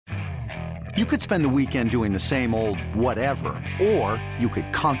You could spend the weekend doing the same old whatever, or you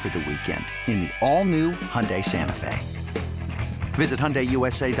could conquer the weekend in the all-new Hyundai Santa Fe. Visit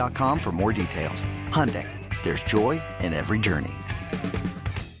HyundaiUSA.com for more details. Hyundai, there's joy in every journey.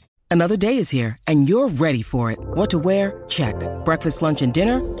 Another day is here, and you're ready for it. What to wear? Check. Breakfast, lunch, and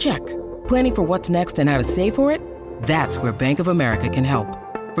dinner? Check. Planning for what's next and how to save for it? That's where Bank of America can help.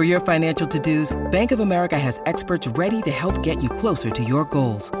 For your financial to-dos, Bank of America has experts ready to help get you closer to your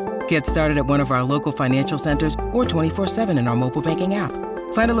goals. Get started at one of our local financial centers or 24/7 in our mobile banking app.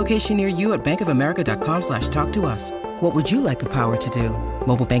 Find a location near you at bankofamerica.com/talktous. What would you like the power to do?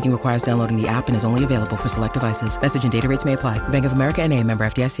 Mobile banking requires downloading the app and is only available for select devices. Message and data rates may apply. Bank of America N.A., member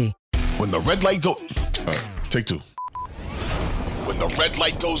FDIC. When the red light goes... take two. When the red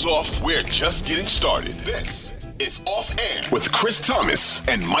light goes off, we're just getting started. This is Off Air with Chris Thomas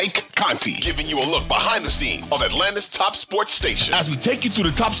and Mike Conti, giving you a look behind the scenes of Atlanta's top sports station as we take you through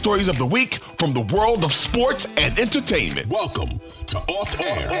the top stories of the week from the world of sports and entertainment. Welcome to Off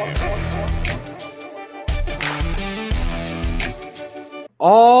Air.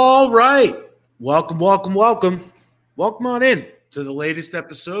 All right. Welcome on in to the latest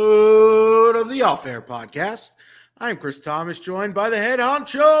episode of the Off Air podcast. I'm Chris Thomas, joined by the head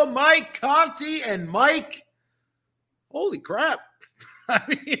honcho, Mike Conti. And Mike, holy crap. I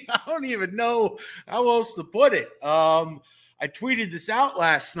mean, I don't even know how else to put it. I tweeted this out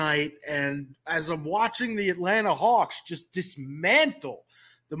last night, and as I'm watching the Atlanta Hawks just dismantle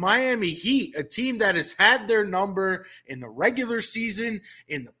the Miami Heat, a team that has had their number in the regular season,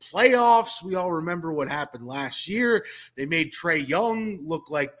 in the playoffs. We all remember what happened last year. They made Trae Young look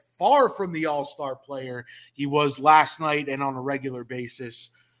like far from the all-star player he was last night and on a regular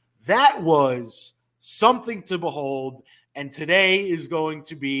basis. That was something to behold, and today is going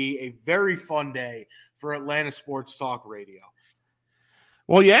to be a very fun day for Atlanta Sports Talk Radio.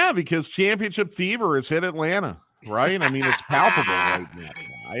 Well, yeah, because championship fever has hit Atlanta. Right? I mean, it's palpable right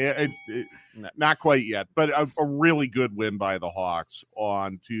now. Not quite yet, but a really good win by the Hawks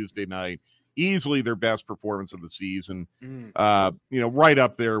on Tuesday night. Easily their best performance of the season. Right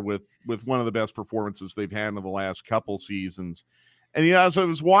up there with one of the best performances they've had in the last couple seasons. And, as I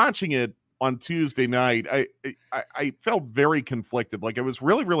was watching it on Tuesday night, I felt very conflicted. Like, I was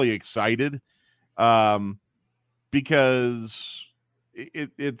really, really excited because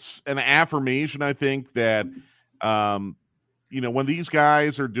it's an affirmation, I think, that when these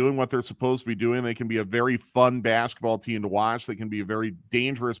guys are doing what they're supposed to be doing, they can be a very fun basketball team to watch. They can be a very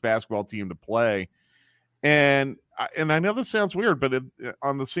dangerous basketball team to play. And I know this sounds weird, but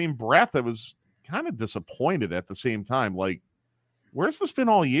on the same breath, I was kind of disappointed at the same time. Like, where's this been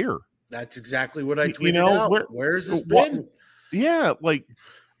all year? That's exactly what I tweeted out. Where's this been? Yeah, like,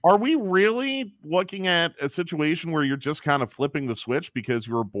 are we really looking at a situation where you're just kind of flipping the switch because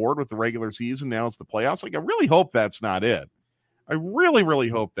you were bored with the regular season? Now it's the playoffs. Like, I really hope that's not it. I really, really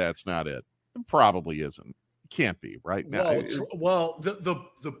hope that's not it. It probably isn't. It can't be, right? Now,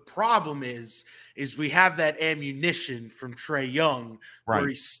 the problem is we have that ammunition from Trae Young, right, where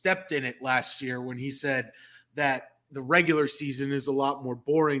he stepped in it last year when he said that the regular season is a lot more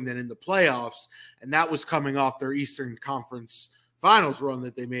boring than in the playoffs, and that was coming off their Eastern Conference Finals run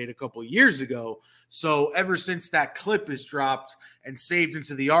that they made a couple of years ago. So ever since that clip is dropped and saved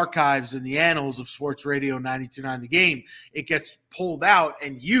into the archives and the annals of Sports Radio 92.9 The Game, it gets pulled out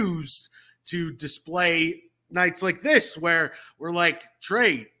and used to display nights like this where we're like,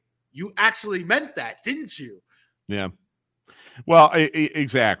 Trae, you actually meant that, didn't you? Yeah. Well,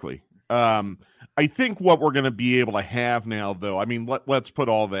 exactly. I think what we're going to be able to have now, though, I mean, let's put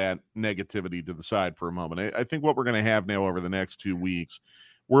all that negativity to the side for a moment. I think what we're going to have now over the next 2 weeks,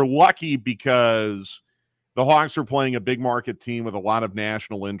 we're lucky because the Hawks are playing a big market team with a lot of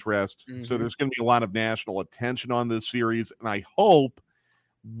national interest. Mm-hmm. So there's going to be a lot of national attention on this series. And I hope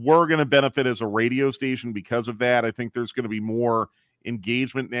we're going to benefit as a radio station because of that. I think there's going to be more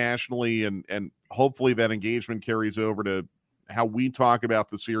engagement nationally, and hopefully that engagement carries over to how we talk about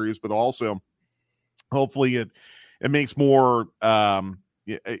the series, but also hopefully it makes more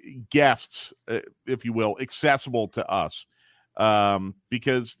guests, if you will, accessible to us.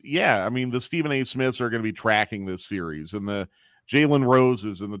 Because, I mean, the Stephen A. Smiths are going to be tracking this series, and the Jalen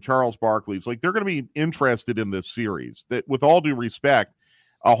Roses and the Charles Barkleys. Like, they're going to be interested in this series. That, with all due respect,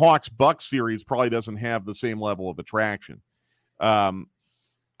 a Hawks-Bucks series probably doesn't have the same level of attraction.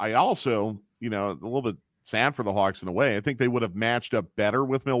 I also, a little bit sad for the Hawks in a way. I think they would have matched up better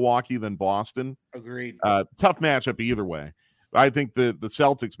with Milwaukee than Boston. Agreed. Tough matchup either way. I think the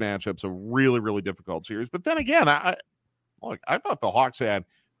Celtics matchup's a really, really difficult series. But then again, I thought the Hawks had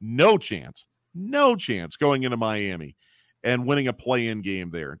no chance going into Miami. and winning a play-in game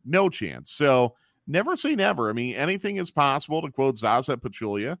there. No chance. So never say never. I mean, anything is possible, to quote Zaza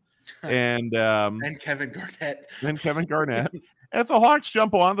Pachulia and Kevin Garnett. And Kevin Garnett. If the Hawks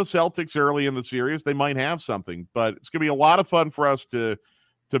jump on the Celtics early in the series, they might have something. But it's going to be a lot of fun for us to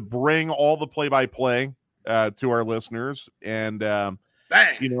bring all the play-by-play to our listeners. And,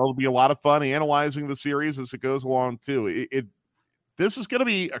 it'll be a lot of fun analyzing the series as it goes along, too. This is going to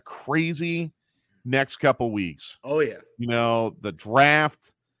be a crazy next couple weeks. Oh, yeah. The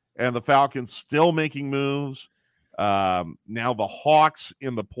draft and the Falcons still making moves. Now the Hawks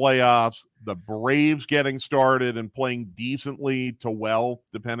in the playoffs, the Braves getting started and playing decently to well,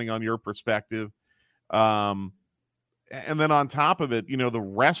 depending on your perspective. And then on top of it, the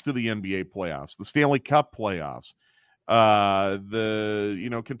rest of the NBA playoffs, the Stanley Cup playoffs,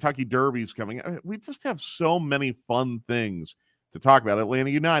 the Kentucky Derby's coming. We just have so many fun things to talk about.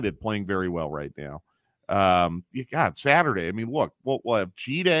 Atlanta United playing very well right now. God, Saturday. I mean, look, we'll have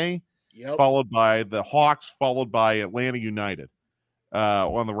G-Day. Yep. Followed by the Hawks, followed by Atlanta United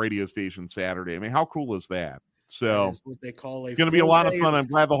on the radio station Saturday. I mean, how cool is that? So that is what they call it's going to be a lot of fun. I'm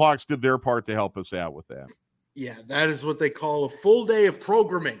glad the Hawks did their part to help us out with that. Yeah, that is what they call a full day of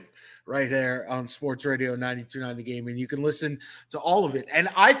programming right there on Sports Radio 92.9 The Game, and you can listen to all of it. And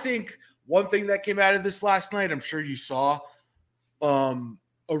I think one thing that came out of this last night, I'm sure you saw,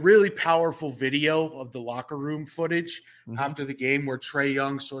 a really powerful video of the locker room footage after the game where Trae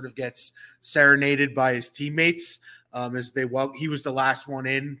Young sort of gets serenaded by his teammates he was the last one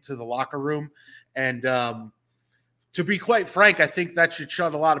in to the locker room. And to be quite frank, I think that should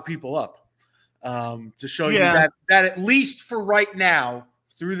shut a lot of people up to show you that at least for right now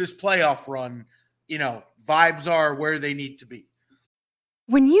through this playoff run, vibes are where they need to be.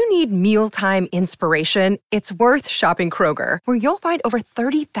 When you need mealtime inspiration, it's worth shopping Kroger, where you'll find over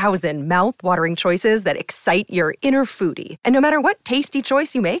 30,000 mouth-watering choices that excite your inner foodie. And no matter what tasty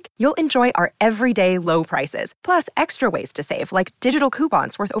choice you make, you'll enjoy our everyday low prices, plus extra ways to save, like digital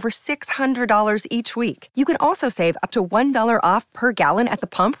coupons worth over $600 each week. You can also save up to $1 off per gallon at the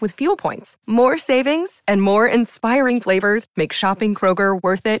pump with fuel points. More savings and more inspiring flavors make shopping Kroger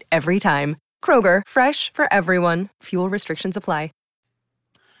worth it every time. Kroger, fresh for everyone. Fuel restrictions apply.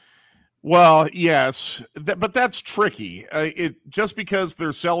 Well, yes, but that's tricky. Just because they're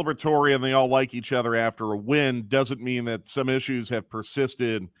celebratory and they all like each other after a win doesn't mean that some issues have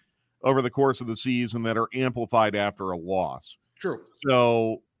persisted over the course of the season that are amplified after a loss. True.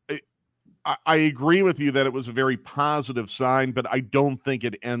 So I agree with you that it was a very positive sign, but I don't think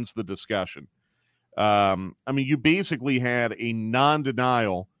it ends the discussion. I mean, you basically had a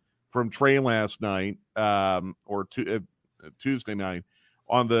non-denial from Trae last night or Tuesday night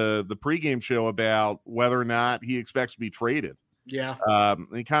on the pregame show about whether or not he expects to be traded. Yeah.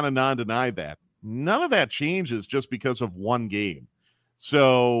 He kind of non-denied that. None of that changes just because of one game.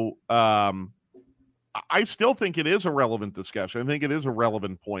 So I still think it is a relevant discussion. I think it is a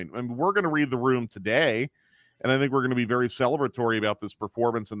relevant point. I mean, we're going to read the room today, and I think we're going to be very celebratory about this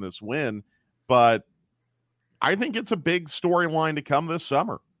performance and this win. But I think it's a big storyline to come this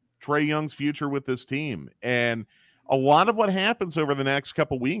summer. Trae Young's future with this team. And a lot of what happens over the next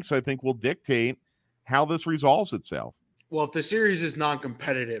couple weeks, I think, will dictate how this resolves itself. Well, if the series is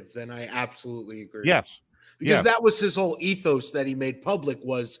non-competitive, then I absolutely agree. Yes. Because that was his whole ethos that he made public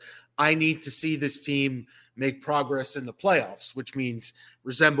was, I need to see this team make progress in the playoffs, which means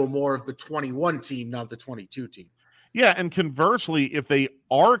resemble more of the 21 team, not the 22 team. Yeah, and conversely, if they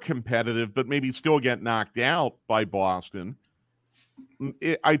are competitive but maybe still get knocked out by Boston,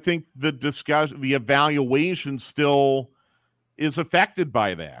 I think the evaluation still is affected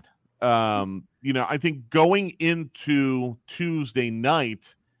by that. I think going into Tuesday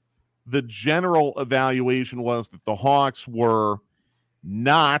night, the general evaluation was that the Hawks were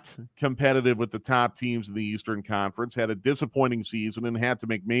not competitive with the top teams in the Eastern Conference, had a disappointing season, and had to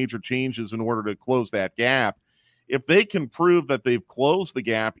make major changes in order to close that gap. If they can prove that they've closed the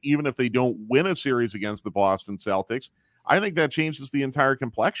gap, even if they don't win a series against the Boston Celtics, I think that changes the entire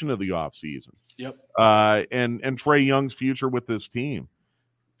complexion of the offseason. Yep. And Trae Young's future with this team.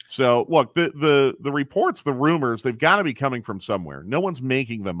 So, look, the reports, the rumors, they've got to be coming from somewhere. No one's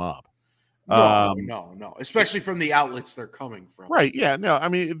making them up. No. Especially from the outlets they're coming from. Right, yeah. No, I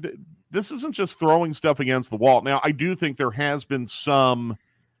mean, this isn't just throwing stuff against the wall. Now, I do think there has been some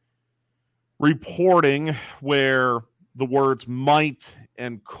reporting where the words might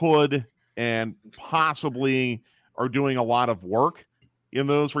and could and possibly are doing a lot of work in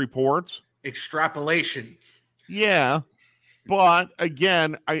those reports. Extrapolation. Yeah. But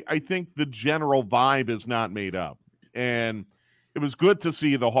again, I think the general vibe is not made up. And it was good to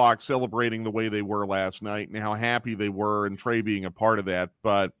see the Hawks celebrating the way they were last night and how happy they were, and Trey being a part of that.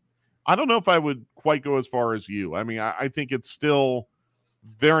 But I don't know if I would quite go as far as you. I mean, I think it's still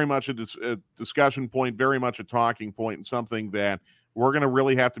very much a discussion point, very much a talking point, and something that we're going to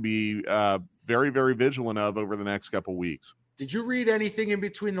really have to be very, very vigilant of over the next couple weeks. Did you read anything in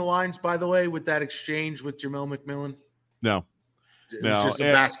between the lines, by the way, with that exchange with Jamel McMillan? No. It was just a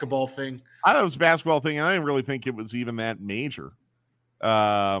basketball thing. I thought it was a basketball thing, and I didn't really think it was even that major.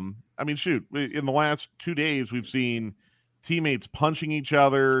 I mean, shoot, in the last 2 days, we've seen teammates punching each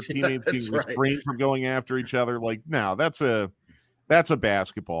other, teammates being restrained from going after each other. Like, no, that's a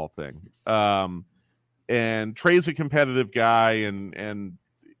basketball thing. And Trey's a competitive guy, and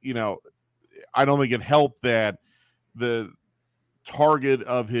you know, I don't think it helped that the target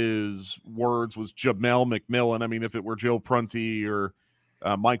of his words was Jamel McMillan. I mean, if it were Joe Prunty or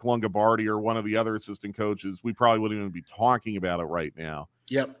Mike Longobardi or one of the other assistant coaches, we probably wouldn't even be talking about it right now.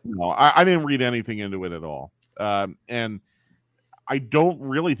 Yep. No, I didn't read anything into it at all. And I don't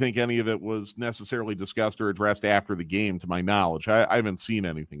really think any of it was necessarily discussed or addressed after the game, to my knowledge. I haven't seen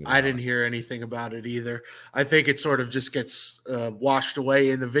anything about I didn't hear anything about it either. I think it sort of just gets washed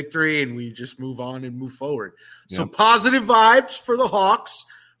away in the victory, and we just move on and move forward. Yeah. So positive vibes for the Hawks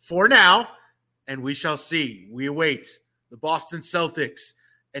for now, and we shall see. We await the Boston Celtics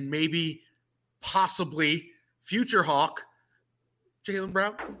and maybe possibly future Hawk Jaylen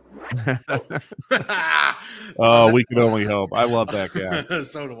Brown. Oh, we can only hope. I love that guy.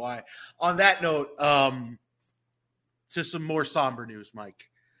 So do I. On that note, to some more somber news, Mike,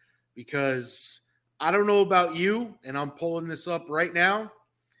 because I don't know about you, and I'm pulling this up right now.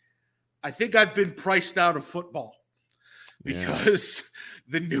 I think I've been priced out of football because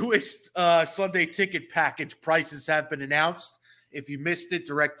the newest Sunday ticket package prices have been announced. If you missed it,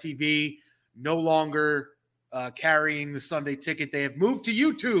 DirecTV no longer carrying the Sunday ticket. They have moved to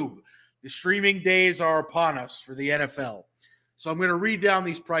YouTube. The streaming days are upon us for the NFL. So I'm going to read down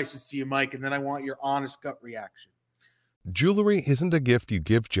these prices to you, Mike, and then I want your honest gut reaction. Jewelry isn't a gift you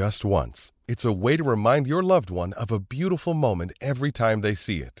give just once. It's a way to remind your loved one of a beautiful moment every time they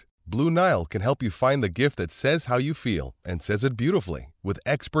see it. Blue Nile can help you find the gift that says how you feel and says it beautifully, with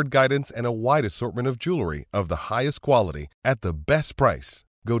expert guidance and a wide assortment of jewelry of the highest quality at the best price.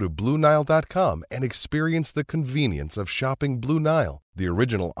 Go to BlueNile.com and experience the convenience of shopping Blue Nile, the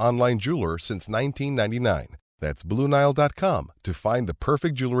original online jeweler since 1999. That's BlueNile.com to find the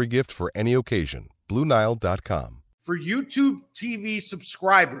perfect jewelry gift for any occasion. BlueNile.com. For YouTube TV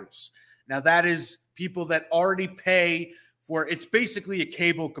subscribers, now that is people that already pay for, it's basically a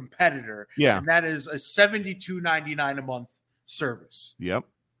cable competitor. Yeah. And that is a $72.99 a month service. Yep.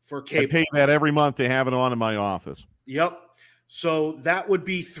 For cable. I pay that every month. They have it on in my office. Yep. So that would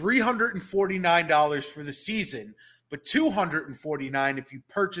be $349 for the season, but $249 if you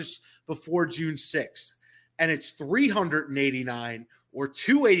purchase before June 6th. And it's $389 or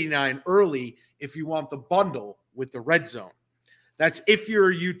 $289 early if you want the bundle with the Red Zone. That's if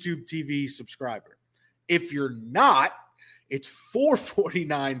you're a YouTube TV subscriber. If you're not, it's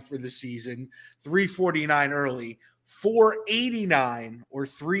 $449 for the season, $349 early, $489 or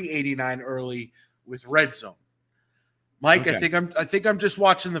 $389 early with Red Zone. Mike, okay. I think I'm just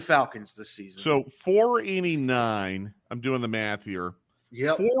watching the Falcons this season. So $489, I'm doing the math here.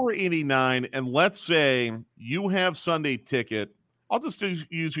 Yep. $489, and let's say you have Sunday ticket. I'll just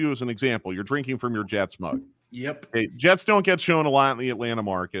use you as an example. You're drinking from your Jets mug. Yep. Okay, Jets don't get shown a lot in the Atlanta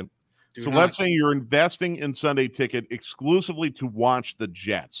market. Let's say you're investing in Sunday ticket exclusively to watch the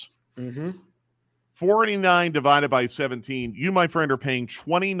Jets. Mm-hmm. $489 divided by 17, you, my friend, are paying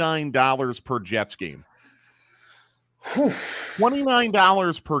 $29 per Jets game.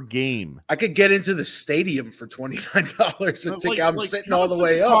 $29 per game. I could get into the stadium for $29 and think I'm sitting all the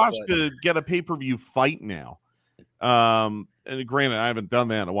way up. To get a pay-per-view fight now. And granted, I haven't done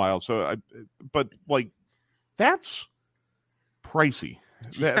that in a while, but that's pricey.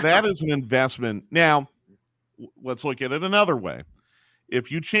 That is an investment. Now, let's look at it another way.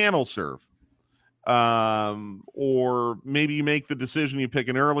 If you channel serve, or maybe you make the decision, you pick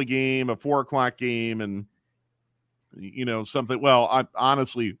an early game, a 4:00 game, and something. Well,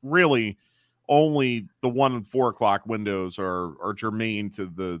 honestly, really, only the 1 and 4:00 windows are germane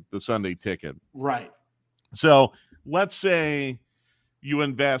to the Sunday ticket. Right. So let's say you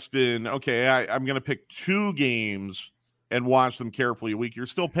invest in, okay, I'm going to pick 2 games and watch them carefully a week. You're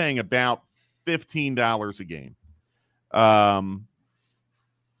still paying about $15 a game. Now,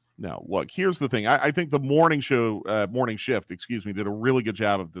 look, here's the thing. I think the morning shift, did a really good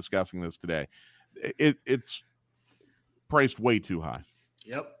job of discussing this today. It's priced way too high.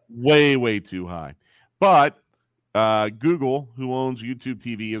 Yep. Way, way too high. But Google, who owns YouTube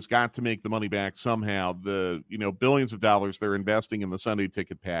TV, has got to make the money back somehow. The billions of dollars they're investing in the Sunday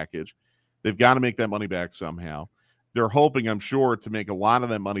ticket package, they've got to make that money back somehow. They're hoping, I'm sure, to make a lot of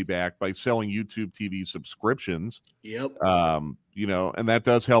that money back by selling YouTube TV subscriptions. Yep. And that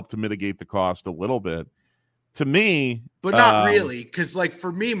does help to mitigate the cost a little bit. To me, but not really, because like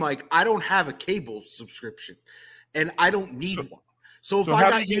for me, Mike, I don't have a cable subscription, and I don't need one. So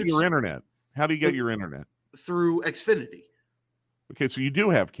how do you get your internet? How do you get your internet? Through Xfinity. Okay, so you do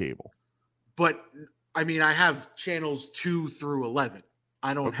have cable. But I mean, I have channels 2 through 11.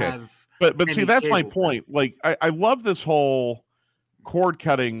 I don't have. But see, that's my point. Like, I love this whole cord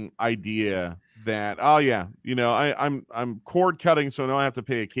cutting idea that I'm cord cutting, so I don't have to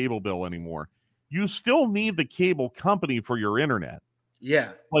pay a cable bill anymore. You still need the cable company for your internet.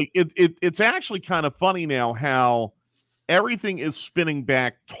 Yeah. Like it's actually kind of funny now how everything is spinning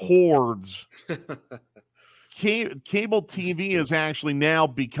back towards cable TV is actually now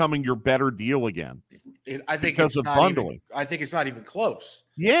becoming your better deal again. I think because of bundling. I think it's not even close.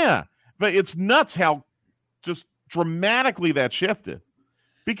 Yeah, but it's nuts how just dramatically that shifted.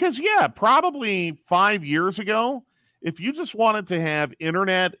 Because probably 5 years ago, if you just wanted to have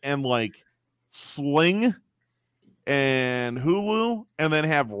internet and like Sling and Hulu and then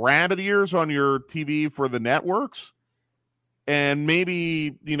have rabbit ears on your TV for the networks and maybe,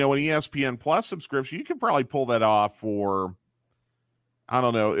 an ESPN Plus subscription, you could probably pull that off for, I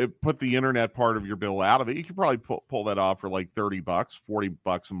don't know, put the internet part of your bill out of it. You could probably pull that off for like $30,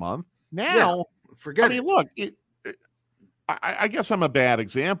 $40 a month. Now, forget it. Look, I guess I'm a bad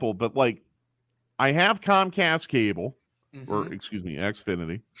example, but like I have Comcast cable, or excuse me,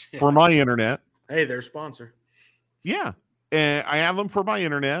 Xfinity, for my internet. Hey, they're a sponsor. Yeah. And I have them for my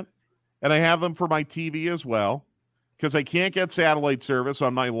internet, and I have them for my TV as well, because I can't get satellite service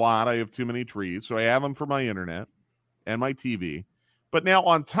on my lot. I have too many trees. So I have them for my internet and my TV. But now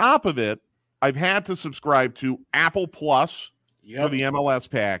on top of it, I've had to subscribe to Apple Plus for the MLS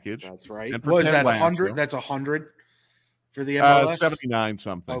package. That's right. What is that, 100? That's 100 for the MLS? 79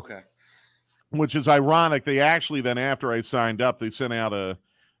 something. Okay. Which is ironic. They actually then, after I signed up, they sent out a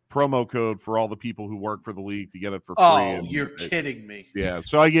promo code for all the people who work for the league to get it for free. Oh, you're kidding me. Yeah.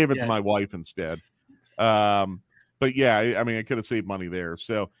 So I gave it to my wife instead. But yeah, I mean, I could have saved money there.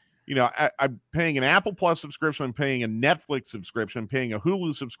 So, I'm paying an Apple Plus subscription. I'm paying a Netflix subscription. I'm paying a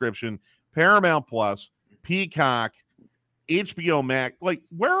Hulu subscription, Paramount Plus, Peacock, HBO Max. Like,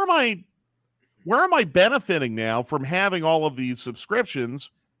 where am I benefiting now from having all of these subscriptions,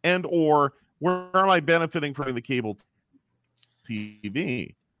 and or where am I benefiting from the cable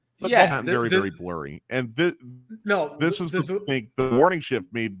TV? But that's very, very blurry. And this is the morning shift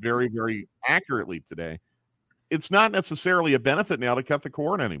made very, very accurately today. It's not necessarily a benefit now to cut the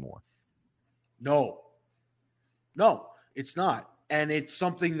cord anymore. No, it's not. And it's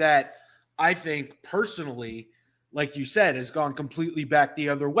something that I think personally, like you said, has gone completely back the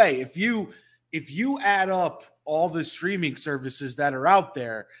other way. If you add up all the streaming services that are out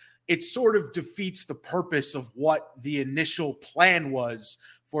there, it sort of defeats the purpose of what the initial plan was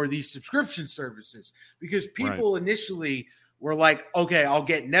for these subscription services. Because people initially were like, okay, I'll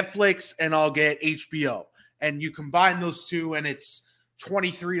get Netflix and I'll get HBO. And you combine those two and it's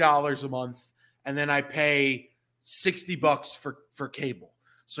 $23 a month. And then I pay $60 for cable.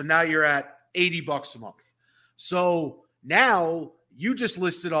 So now you're at $80 a month. So now you just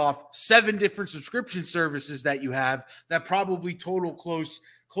listed off 7 different subscription services that you have that probably total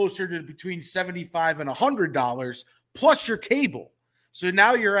closer to between $75 and $100 plus your cable. So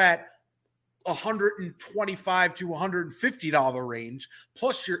now you're at $125 to $150 range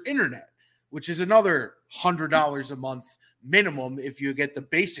plus your internet, which is another $100 a month minimum if you get the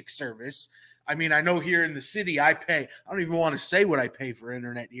basic service. I mean, I know here in the city I don't even want to say what I pay for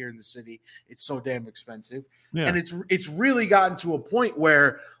internet here in the city. It's so damn expensive. Yeah. And it's really gotten to a point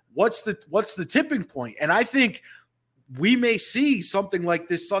where what's the tipping point? And I think we may see something like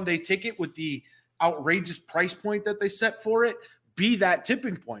this Sunday ticket with the outrageous price point that they set for it be that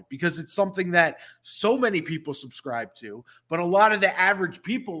tipping point, because it's something that so many people subscribe to, but a lot of the average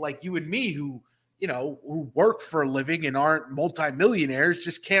people like you and me who work for a living and aren't multimillionaires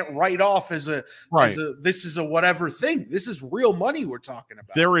just can't write off as this is a whatever thing. This is real money we're talking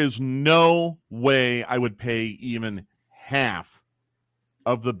about. There is no way I would pay even half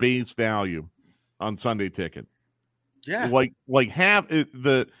of the base value on Sunday ticket. Yeah. Like half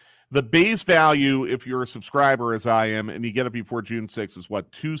the base value, if you're a subscriber as I am, and you get it before June 6th, is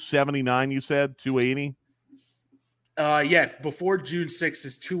what, $279, you said? $280? Yeah, before June 6th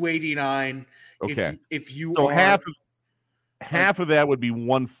is $289. Okay. If you so are... half half of that would be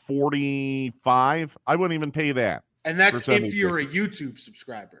 $145. I wouldn't even pay that. And that's if you're a YouTube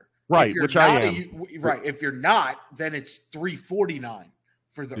subscriber. Right, which I am. If you're not, then it's $349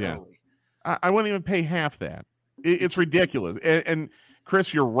 for the early. I wouldn't even pay half that. It's ridiculous. And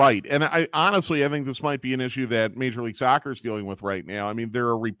Chris, you're right. And I honestly think this might be an issue that Major League Soccer is dealing with right now. I mean, there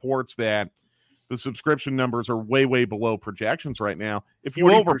are reports that the subscription numbers are way, way below projections right now. If you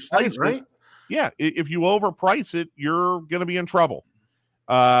overprice it, if you overprice it, you're going to be in trouble.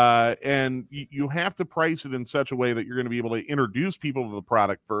 And you have to price it in such a way that you're going to be able to introduce people to the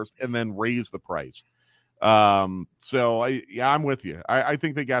product first and then raise the price. So I'm with you. I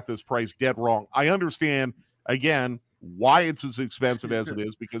think they got this price dead wrong. I understand, again, why it's as expensive as it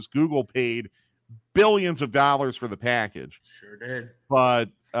is, because Google paid billions of dollars for the package. Sure did. But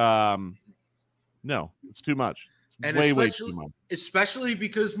no, it's too much. It's way too much. Especially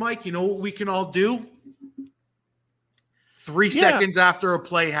because, Mike, you know what we can all do? 3 seconds after a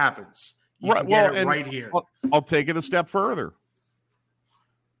play happens, you can get it right here. I'll take it a step further.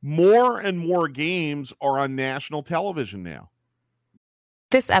 More and more games are on national television now.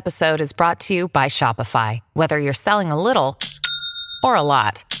 This episode is brought to you by Shopify. Whether you're selling a little or a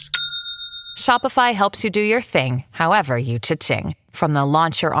lot, Shopify helps you do your thing, however you cha-ching. From the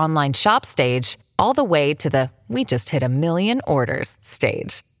launch your online shop stage, all the way to the we just hit 1 million orders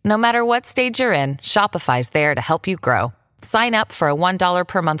stage. No matter what stage you're in, Shopify's there to help you grow. Sign up for a $1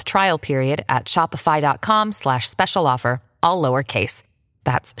 per month trial period at shopify.com/special offer, all lowercase.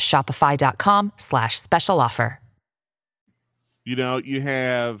 That's shopify.com/special offer. You know, you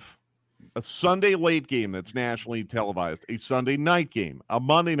have a Sunday late game that's nationally televised, a Sunday night game, a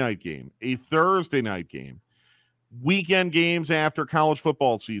Monday night game, a Thursday night game, weekend games after college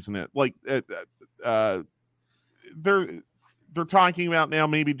football season. They're talking about now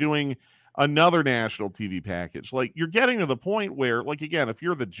maybe doing another national TV package. Like, you're getting to the point where, like, again, if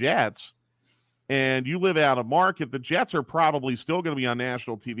you're the Jets and you live out of market, the Jets are probably still going to be on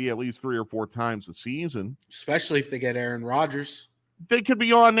national TV at least 3 or 4 times a season. Especially if they get Aaron Rodgers. They could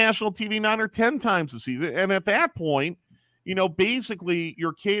be on national TV 9 or 10 times a season. And at that point, you know, basically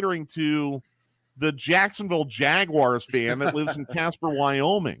you're catering to the Jacksonville Jaguars fan that lives in Casper,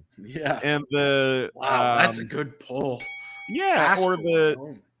 Wyoming. Yeah. And wow, that's a good pull. Yeah, Casper,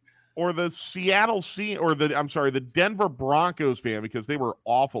 or the the Denver Broncos fan, because they were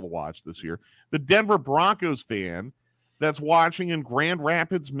awful to watch this year. The Denver Broncos fan that's watching in Grand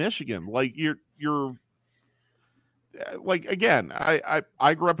Rapids, Michigan. Like, you're like, again,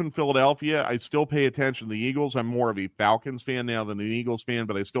 I grew up in Philadelphia. I still pay attention to the Eagles. I'm more of a Falcons fan now than an Eagles fan,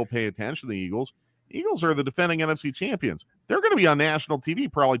 but I still pay attention to the Eagles. Eagles are the defending NFC champions. They're going to be on national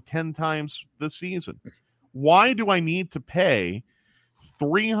TV probably 10 times this season. Why do I need to pay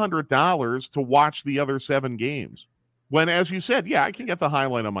 $300 to watch the other 7 games when, as you said, I can get the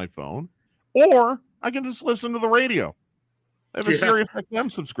highlight on my phone, or I can just listen to the radio? I have a Sirius XM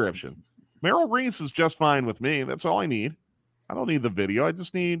subscription. Merrill Reese is just fine with me. That's all I need. I don't need the video. I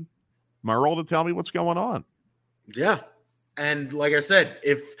just need Merrill to tell me what's going on. Yeah. And like I said,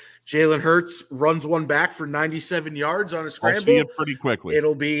 if Jalen Hurts runs one back for 97 yards on a scramble, I'll see it pretty quickly.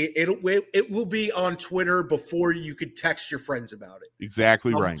 It will be on Twitter before you could text your friends about it.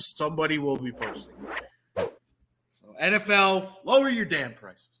 Exactly right. Somebody will be posting. So NFL, lower your damn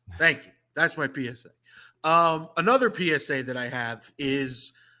prices. Thank you. That's my PSA. Another PSA that I have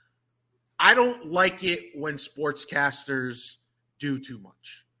is I don't like it when sportscasters do too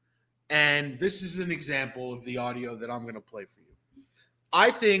much. And this is an example of the audio that I'm going to play for you. I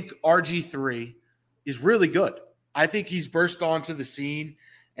think RG3 is really good. I think he's burst onto the scene,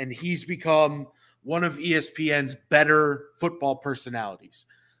 and he's become one of ESPN's better football personalities.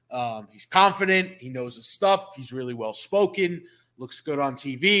 He's confident. He knows his stuff. He's really well-spoken, looks good on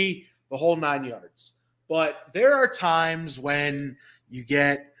TV, the whole 9 yards. But there are times when you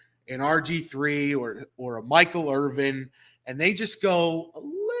get an RG3 or a Michael Irvin, and they just go a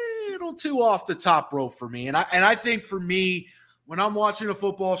little too off the top rope for me. And I think for me, when I'm watching a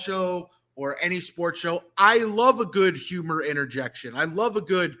football show or any sports show, I love a good humor interjection. I love a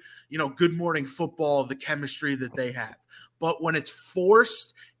good, Good Morning Football, the chemistry that they have. But when it's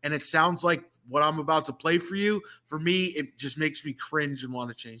forced and it sounds like what I'm about to play for you, for me, it just makes me cringe and want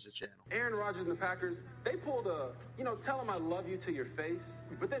to change the channel. Aaron Rodgers and the Packers, they pulled tell them I love you to your face,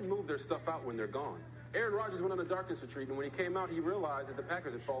 but then move their stuff out when they're gone. Aaron Rodgers went on a darkness retreat, and when he came out, he realized that the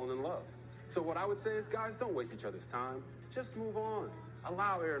Packers had fallen in love. So what I would say is, guys, don't waste each other's time. Just move on.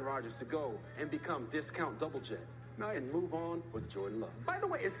 Allow Aaron Rodgers to go and become discount double jet. Nice. And move on with Jordan Love. By the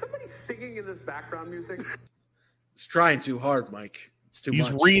way, is somebody singing in this background music? It's trying too hard, Mike. It's too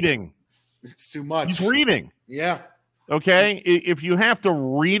much. He's reading. It's too much. He's reading. Yeah. Okay, if you have to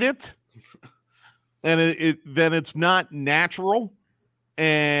read it, and then it's not natural,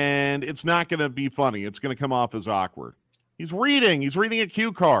 and it's not going to be funny. It's going to come off as awkward. He's reading a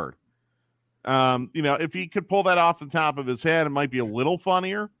cue card. If he could pull that off the top of his head, it might be a little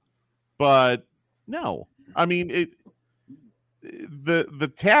funnier. But no, I mean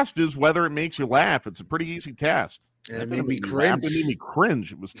the test is whether it makes you laugh. It's a pretty easy test. And it made me cringe. It made me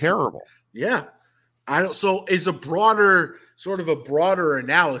cringe. It was terrible. Yeah. So is a broader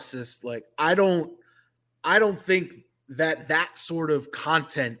analysis. Like, I don't think that sort of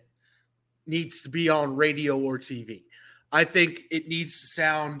content needs to be on radio or TV. I think it needs to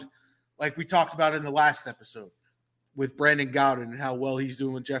sound like we talked about in the last episode with Brandon Gowden and how well he's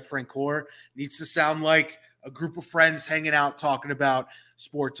doing with Jeff Francoeur. It needs to sound like a group of friends hanging out talking about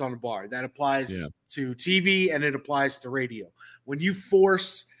sports on a bar. That applies to TV and it applies to radio. When you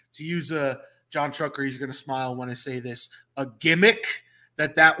force, to use John Trucker, he's going to smile when I say this, a gimmick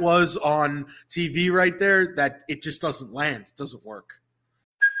that was on TV right there, that it just doesn't land. It doesn't work.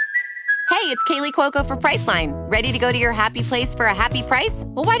 Hey, it's Kaylee Cuoco for Priceline. Ready to go to your happy place for a happy price?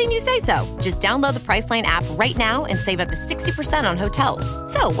 Well, why didn't you say so? Just download the Priceline app right now and save up to 60% on hotels.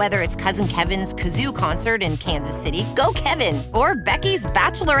 So whether it's Cousin Kevin's Kazoo Concert in Kansas City, go Kevin, or Becky's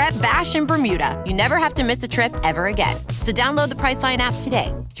Bachelorette Bash in Bermuda, you never have to miss a trip ever again. So download the Priceline app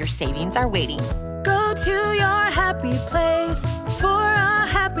today. Your savings are waiting. Go to your happy place for a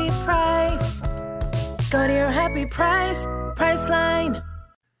happy price. Go to your happy price, Priceline.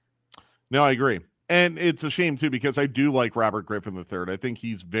 No, I agree. And it's a shame, too, because I do like Robert Griffin III. I think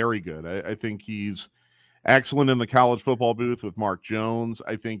he's very good. I think he's excellent in the college football booth with Mark Jones.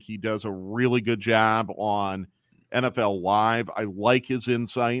 I think he does a really good job on NFL Live. I like his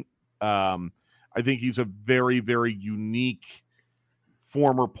insight. I think he's a very, very unique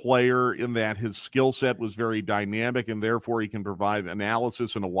former player in that his skill set was very dynamic, and therefore he can provide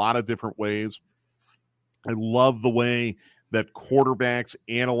analysis in a lot of different ways. I love the way that quarterbacks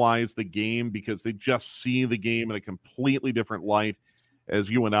analyze the game because they just see the game in a completely different light as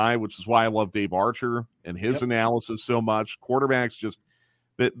you and I, which is why I love Dave Archer and his analysis so much. Quarterbacks just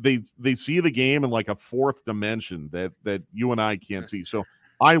they see the game in like a fourth dimension that you and I can't see. So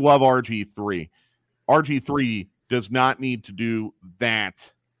I love RG3. RG3 does not need to do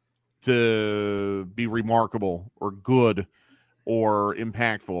that to be remarkable or good or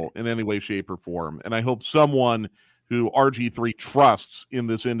impactful in any way, shape, or form. And I hope someone who RG3 trusts in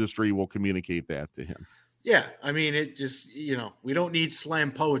this industry will communicate that to him. Yeah, I mean, it just, we don't need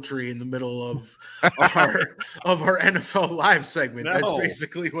slam poetry in the middle of our NFL Live segment. No. That's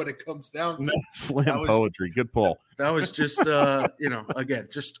basically what it comes down to. No, slam poetry, good pull. That was just, again,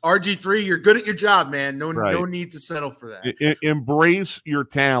 just RG3, you're good at your job, man. No need to settle for that. Embrace your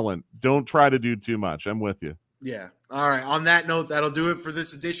talent. Don't try to do too much. I'm with you. Yeah. All right. On that note, that'll do it for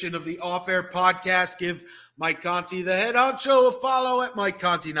this edition of the Off Air Podcast. Give Mike Conti, the head honcho, a follow at Mike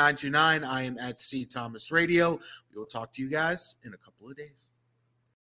Conti 929. I am at C Thomas Radio. We will talk to you guys in a couple of days.